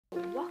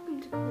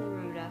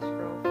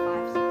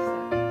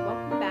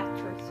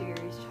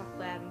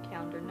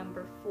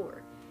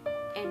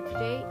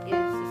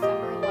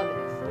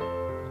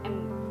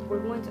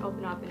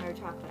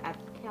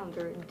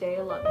longer, day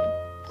 11.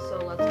 So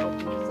let's open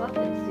this up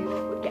and see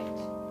what we get.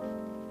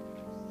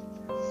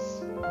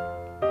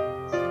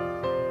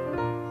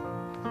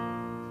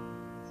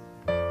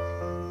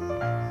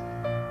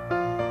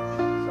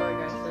 Sorry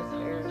guys, there's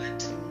air.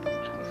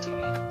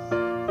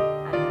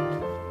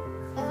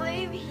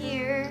 I'm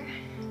here.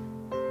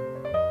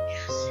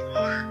 Yes, you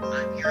are.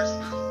 I'm here as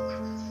well.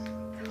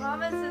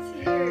 Thomas is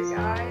here,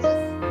 guys.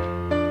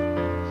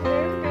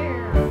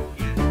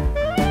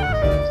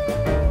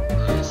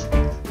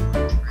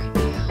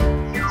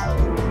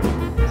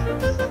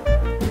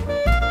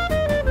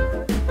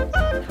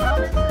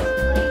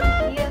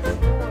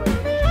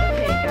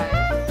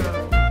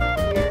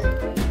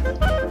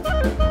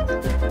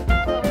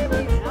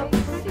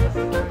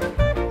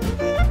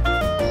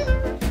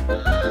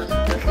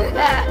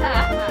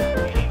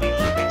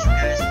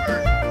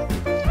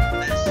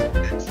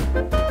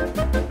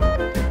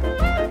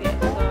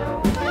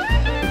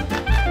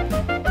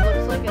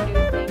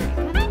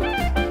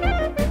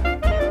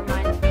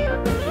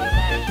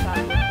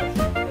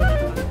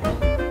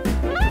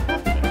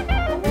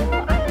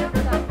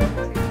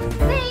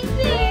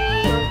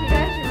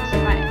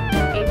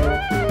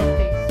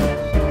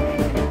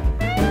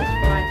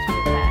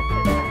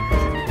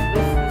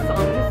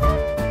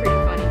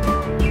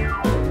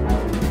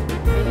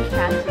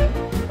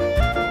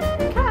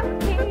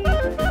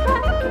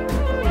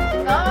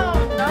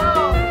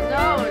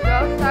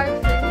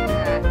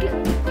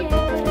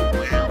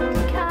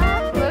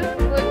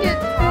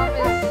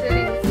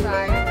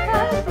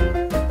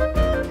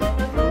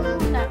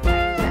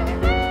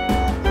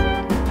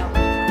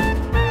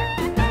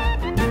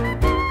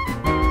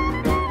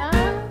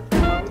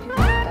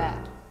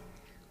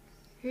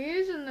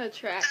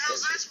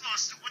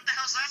 What the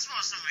hell's that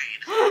supposed to mean?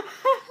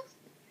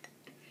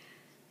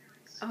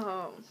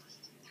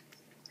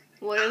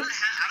 What We is... don't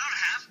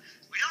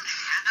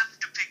have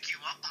to pick you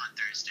up on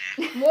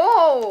Thursday.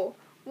 Whoa!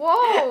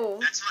 Whoa!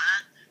 That's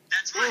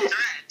my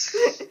threat.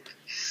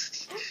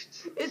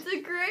 It's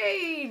a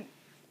grade!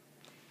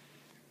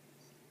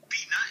 Be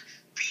nice.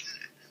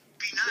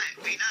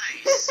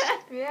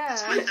 Yeah.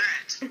 That's my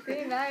threat.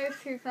 Be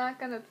nice, he's not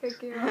gonna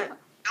pick you up. Don't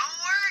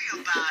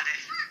worry about it.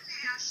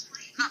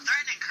 Ashley. I'm not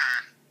threatening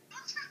her.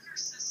 Don't threaten your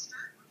sister.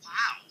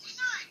 Wow. Be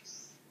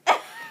nice.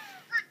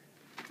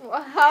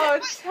 Wow,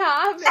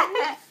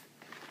 Thomas!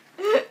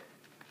 Do you have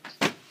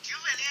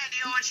any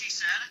idea what she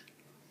said?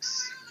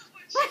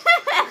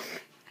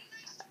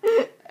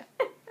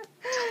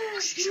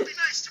 She should be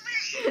nice to me.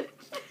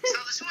 That's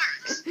how this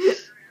works.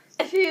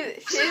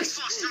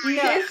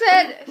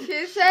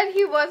 She said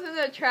he wasn't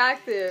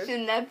attractive.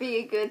 Shouldn't that be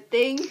a good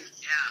thing? Yeah, no.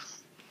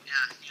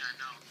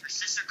 Her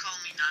sister called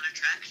me not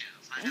attractive.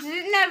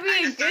 Shouldn't that be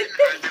a good Her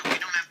thing? that we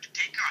don't have to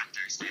take her on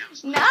Thursday.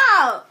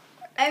 No!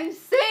 I'm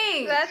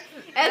saying,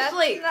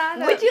 Ashley,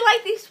 not a- would you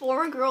like these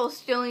 4 girls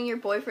stealing your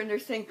boyfriend or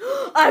saying,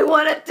 I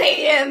want to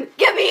date him,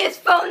 give me his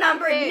phone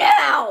number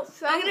now!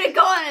 I'm going to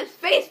go on his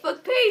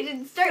Facebook page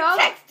and start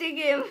texting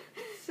him.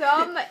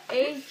 Some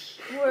H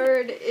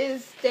word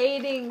is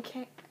dating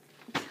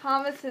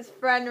Thomas's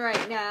friend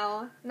right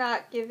now,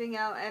 not giving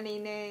out any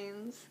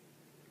names.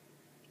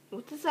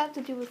 What does that have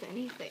to do with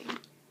anything?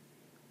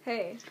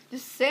 Hey,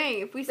 Just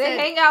saying, if we they said...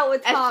 hang out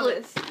with Ashley,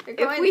 Thomas. They're If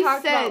going we to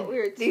talk said about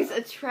weird these stuff.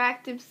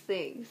 attractive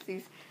things,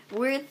 these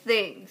weird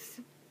things,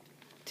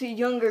 to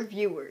younger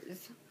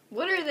viewers,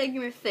 what are they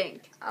gonna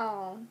think?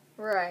 Oh,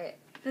 right.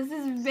 This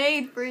is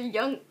made for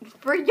young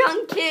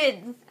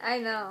kids, I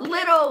know.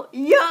 little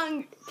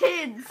young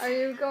kids. Are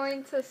you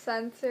going to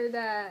censor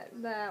that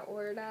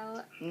word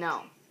out?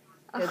 No,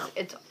 'cause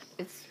it's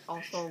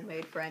also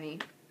made for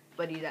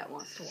anybody that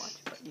wants to watch,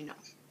 but you know.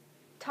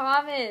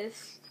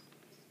 Thomas.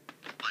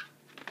 What?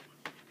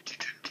 Did you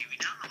turn the TV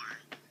down or?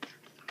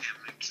 Okay,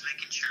 I'm just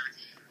making sure.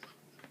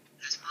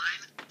 That's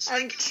mine. Just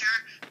making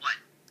sure. What?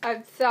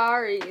 I'm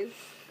sorry.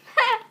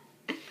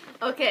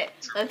 Okay,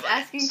 let's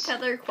ask each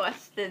other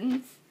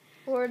questions.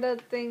 For the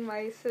thing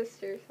my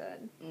sister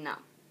said. No.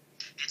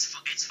 It's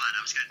fine.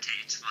 I was gonna tell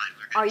you it's fine.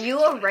 Are you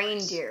a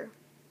reindeer?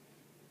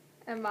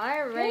 Am I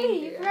a Hey,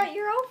 reindeer? you brought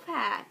your old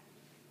hat.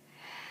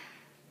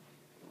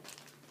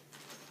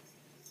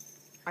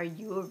 Are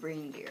you a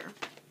reindeer?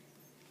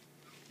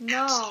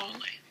 No,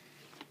 Absolutely.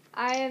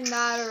 I am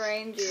not a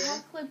reindeer.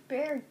 Chocolate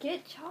bear,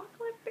 get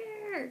chocolate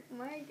bear. Oh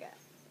my God.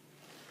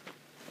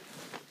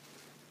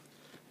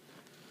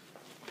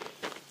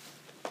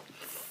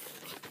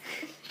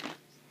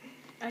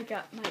 I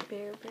got my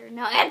bear.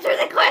 Now answer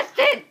the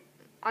question.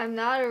 I'm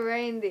not a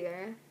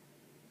reindeer.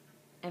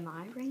 Am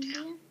I a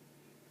reindeer?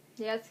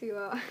 Yes, you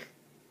are.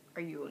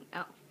 Are you an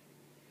elf?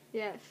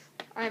 Yes,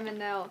 I'm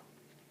an elf.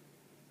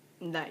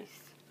 Nice.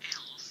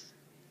 Elf.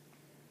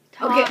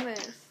 Okay.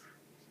 Thomas.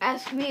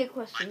 Ask me a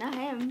question, not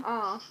him.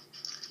 Oh,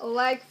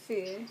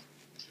 Alexy.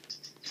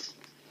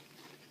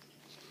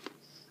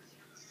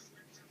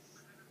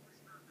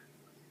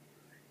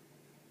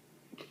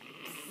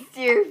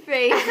 Your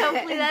face.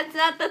 Hopefully that's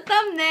not the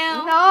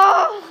thumbnail.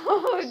 No,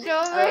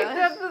 don't make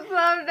that the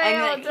thumbnail.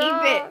 I'm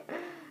gonna keep it.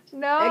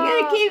 No. I'm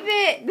gonna keep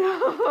it.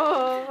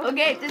 No.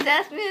 Okay, just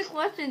ask me the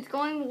question. It's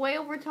going way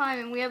over time,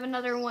 and we have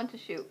another one to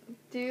shoot.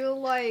 Do you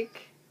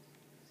like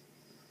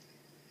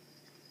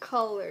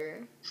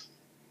color?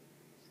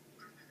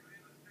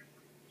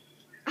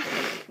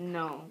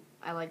 No,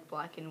 I like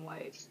black and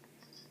white.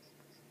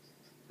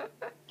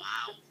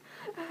 Wow.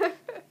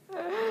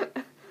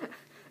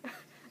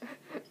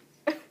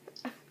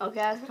 Okay,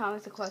 ask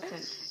Thomas a question.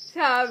 Thomas,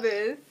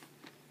 Hello.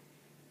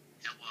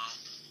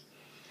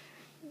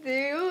 do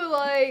you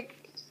like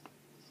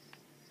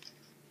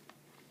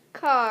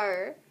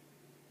car?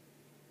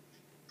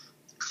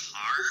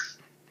 Car?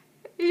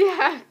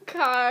 Yeah,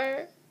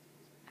 car.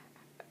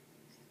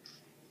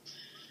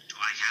 Do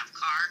I have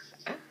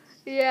car?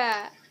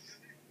 Yeah.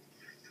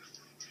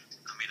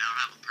 I mean, I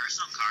don't have a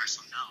personal car,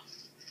 so no.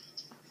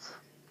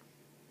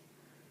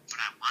 But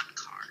I want a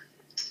car.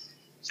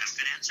 Is that a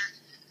good answer?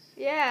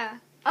 Yeah.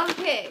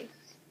 Okay,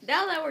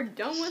 now that we're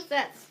done with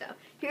that stuff,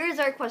 here's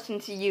our question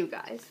to you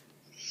guys.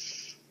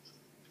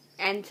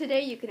 And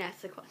today you can ask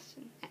the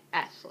question,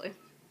 Ashley.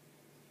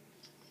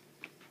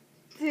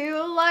 Do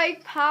you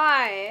like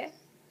pie?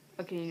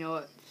 Okay, you know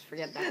what? Just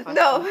forget that question.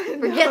 No.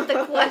 Forget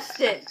no. the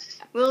question.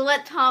 We'll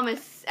let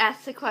Thomas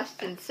ask the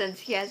question since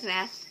he hasn't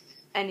asked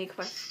any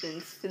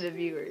questions to the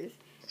viewers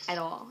at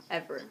all,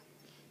 ever.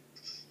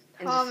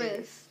 in the series.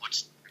 Thomas.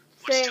 What's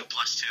Say- 2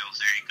 plus 2?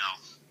 There you go.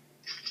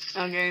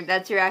 Okay,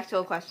 that's your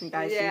actual question,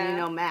 guys. Yeah. You need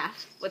to know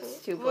math. What's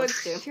 2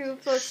 plus What's 2? 2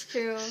 plus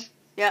 2?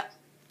 Yep,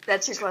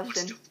 that's your 2 plus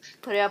question. 2.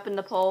 Put it up in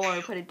the poll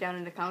or put it down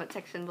in the comment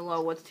section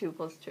below. What's 2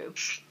 plus 2? Hey, you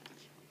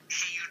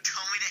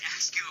told me to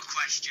ask you a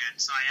question,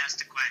 so I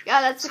asked a question.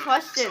 Yeah, that's the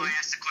question. So I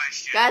asked a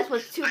question. Guys,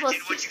 what's 2 I plus did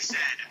 2? what you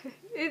said.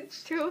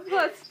 It's 2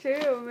 plus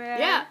 2, man.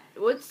 Yeah,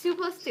 what's 2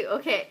 plus 2?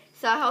 Okay,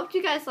 so I hope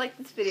you guys like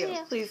this video.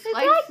 Yeah. Please Please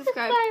like, like,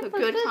 subscribe, subscribe,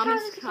 put good put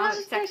comments in the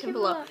comment section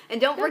below.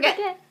 And don't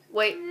forget,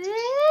 wait,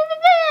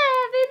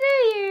 Happy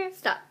New Year.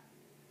 stop.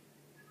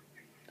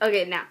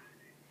 Okay, now.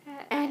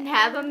 And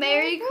have a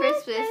Merry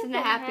Christmas and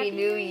a Happy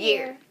New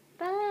Year.